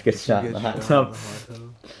his wife gets shot in the hot tub.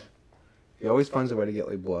 He always finds a way to get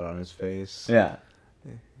like blood on his face. Yeah,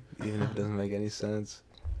 Even if it doesn't make any sense.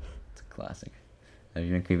 it's a classic. Have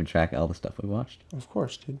you been keeping track of all the stuff we watched? Of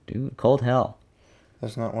course, dude. Dude, Cold Hell,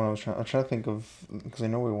 That's not what I was trying. I'm trying to think of, because I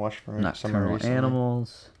know we watched from somewhere Nocturnal recently.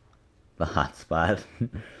 Animals, The Hot Spot.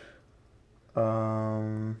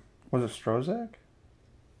 Was it Strozak?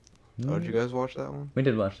 Oh, did you guys watch that one? We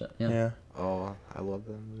did watch that. Yeah. Yeah. Oh, I love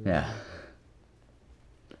that movie. Yeah.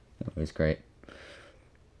 That was great.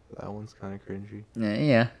 That one's kind of cringy.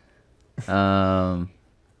 Yeah.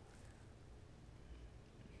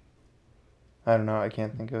 I don't know. I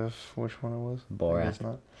can't think of which one it was. Borat. I guess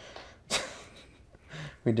not.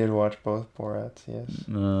 We did watch both Borats. Yes.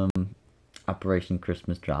 Operation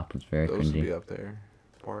Christmas Drop was very Those would be cringy up there.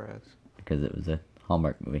 Borat. because it was a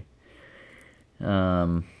Hallmark movie.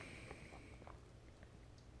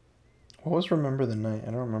 What was Remember the Night?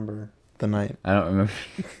 I don't remember the night. I don't remember.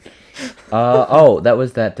 That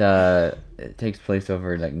was that. It takes place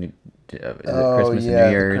over like Christmas and New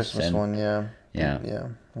Year's. The Christmas one. Yeah. Yeah. Yeah.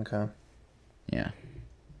 Okay. Yeah.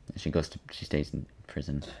 She stays in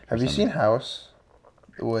prison. for Have you some seen reason. House?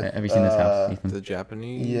 With, Have you seen this house, Ethan? The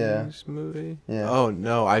Japanese Yeah. movie? Yeah. Oh,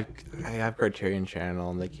 no. I have Criterion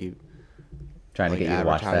Channel, and they keep Trying like, to get you to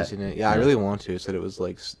watch that. advertising it. Yeah, I really want to. It said it was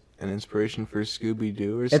like an inspiration for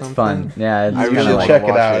Scooby-Doo or It's something. fun. Yeah, it's I You kinda really should like, check it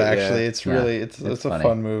watch out. it, yeah. Actually, it's Yeah, really it's it's a funny.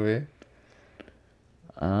 fun movie.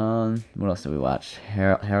 What else did we watch?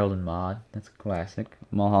 Harold and Maude. That's a classic.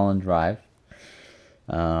 Mulholland Drive.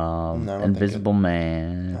 No, I don't think Invisible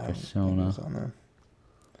Man. I don't think it Persona. was on there.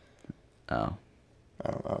 Oh. I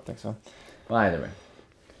don't think so. Well, either way.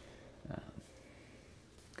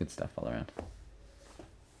 Good stuff all around.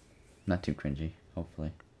 Not too cringy,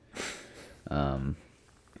 hopefully. But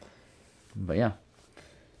yeah.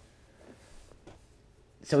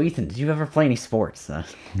 So Ethan, did you ever play any sports? No,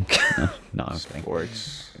 I'm kidding.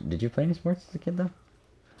 Sports. Did you play any sports as a kid though?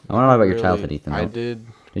 I want to know about your childhood, Ethan. I though. did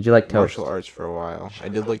Did you like toast? martial arts for a while. I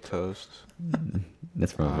did like toast.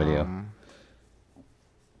 That's from a video.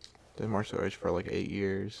 Did martial arts for like 8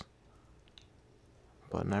 years.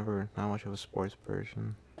 But not much of a sports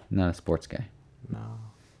person. Not a sports guy. No.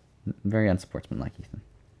 Very unsportsmanlike, Ethan.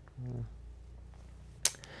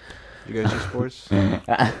 You guys do sports?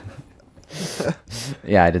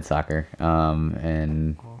 Yeah, I did soccer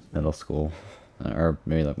in middle school, or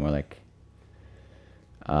maybe more like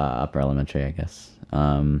upper elementary, I guess. I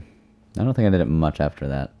don't think I did it much after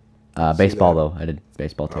that. Baseball though, I did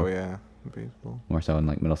baseball too. Oh yeah, baseball. More so in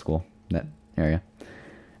like middle school, that area,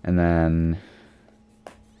 and then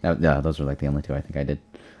yeah, those were like the only two I think I did.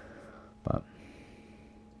 But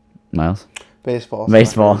Miles, Baseball.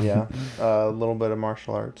 Baseball. Soccer, yeah. A little bit of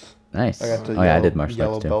martial arts. nice. I got to I did martial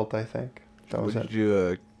yellow arts too. belt, I think. That What was did it. you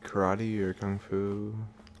do? Karate or kung fu?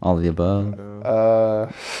 All of the above.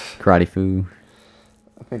 Taekwondo? Karate fu.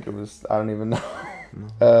 I think it was. I don't even know.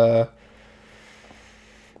 No.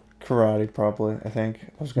 Karate, probably. I think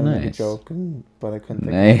I was gonna make a Nice. joke, but I couldn't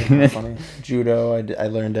think Nice. of anything funny. Judo. I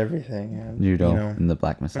learned everything. And, Judo You know, and the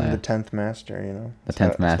Black I'm Messiah. the 10th master. You know. The 10th That's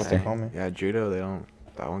what master. they call me. Yeah, judo. They don't.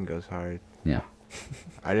 That one goes hard. Yeah.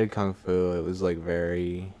 I did kung fu. It was like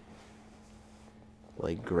very,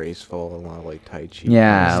 like graceful, and a lot of like tai chi.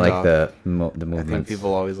 Yeah, and like stuff. the I think movements.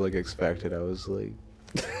 people always like expected I was like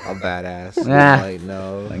a badass. Ah. Like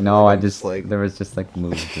no. Like no, I I'm just like there was just like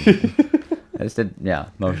moves. and- I just did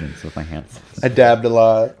motions with my hands. I dabbed a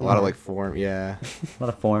lot. a lot of like form. Yeah, A lot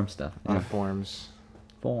of form stuff. a lot Yeah. of forms.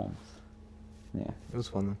 Forms. Yeah. It was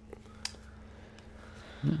fun.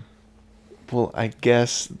 Well, I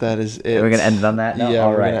guess that is it. We're gonna end it on that note? Yeah,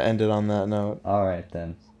 All we're right. gonna end it on that note. All right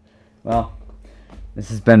then. Well, this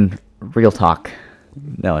has been real talk.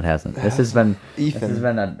 No, it hasn't. This has been Ethan. This has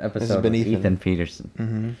been an episode been with Ethan. Ethan Peterson,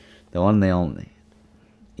 Mm-hmm. the one, the only.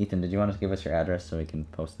 Ethan, did you want to give us your address so we can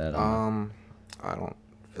post that? On I don't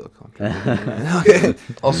feel comfortable. doing that.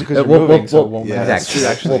 Also, because Uh, you're we'll- moving, we'll- so it we'll- won't yeah, matter. that's true,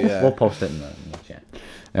 actually, we'll, yeah. we'll post it in the chat.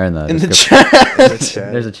 Or in the In the description. chat.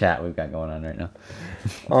 Chat. There's a chat we've got going on right now.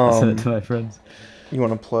 I'll send it to my friends. You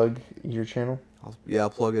want to plug your channel? I'll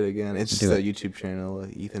plug it again. It's Do the it. YouTube channel,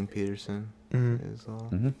 Ethan Peterson. Mm-hmm. Is all.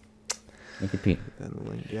 Mm-hmm. Look at Pete. And the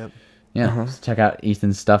link. Yep. Yeah, Uh-huh. just check out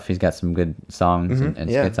Ethan's stuff. He's got some good songs Mhm, and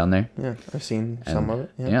yeah. skits on there. Yeah, I've seen some And, of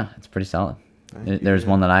it. Yeah. Yeah, it's pretty solid. Thank There's you.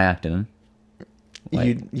 one that I acted in.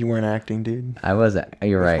 You weren't acting, dude. I was.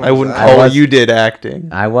 You're right. one? I wouldn't I call was- you did acting.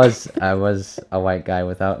 I was a white guy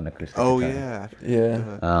without an acoustic Oh guitar. yeah.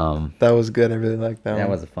 Yeah. That was good. I really liked that That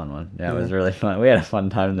one. was a fun one. Yeah, it was Yeah. really fun. We had a fun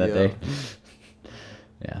time that Yeah. day.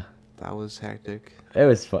 Yeah, That was hectic. it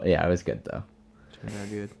was fun. Yeah, it was good though. Turned out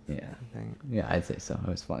good. Yeah, I think. yeah, I'd say so. It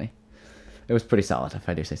was funny. It was pretty solid, if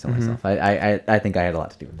I do say so Mhm. myself. I think I had a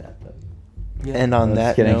lot to do with that. But And on I'm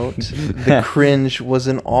that just kidding. note, the cringe was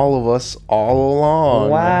in all of us all along.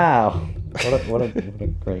 wow, what a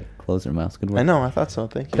great closer, Miles. Good work. I know. I thought so.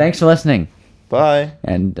 Thank you. Thanks for listening. Bye.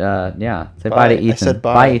 And yeah, say bye, Bye. to I Ethan. said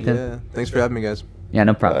bye. Ethan. Yeah. Thanks for having me, guys. Yeah,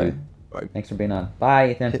 no problem. Bye. dude. Bye. Thanks for being on.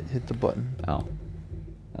 Bye, Ethan. Hit the button. Oh,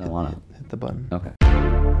 I don't want to. Hit the button. Okay.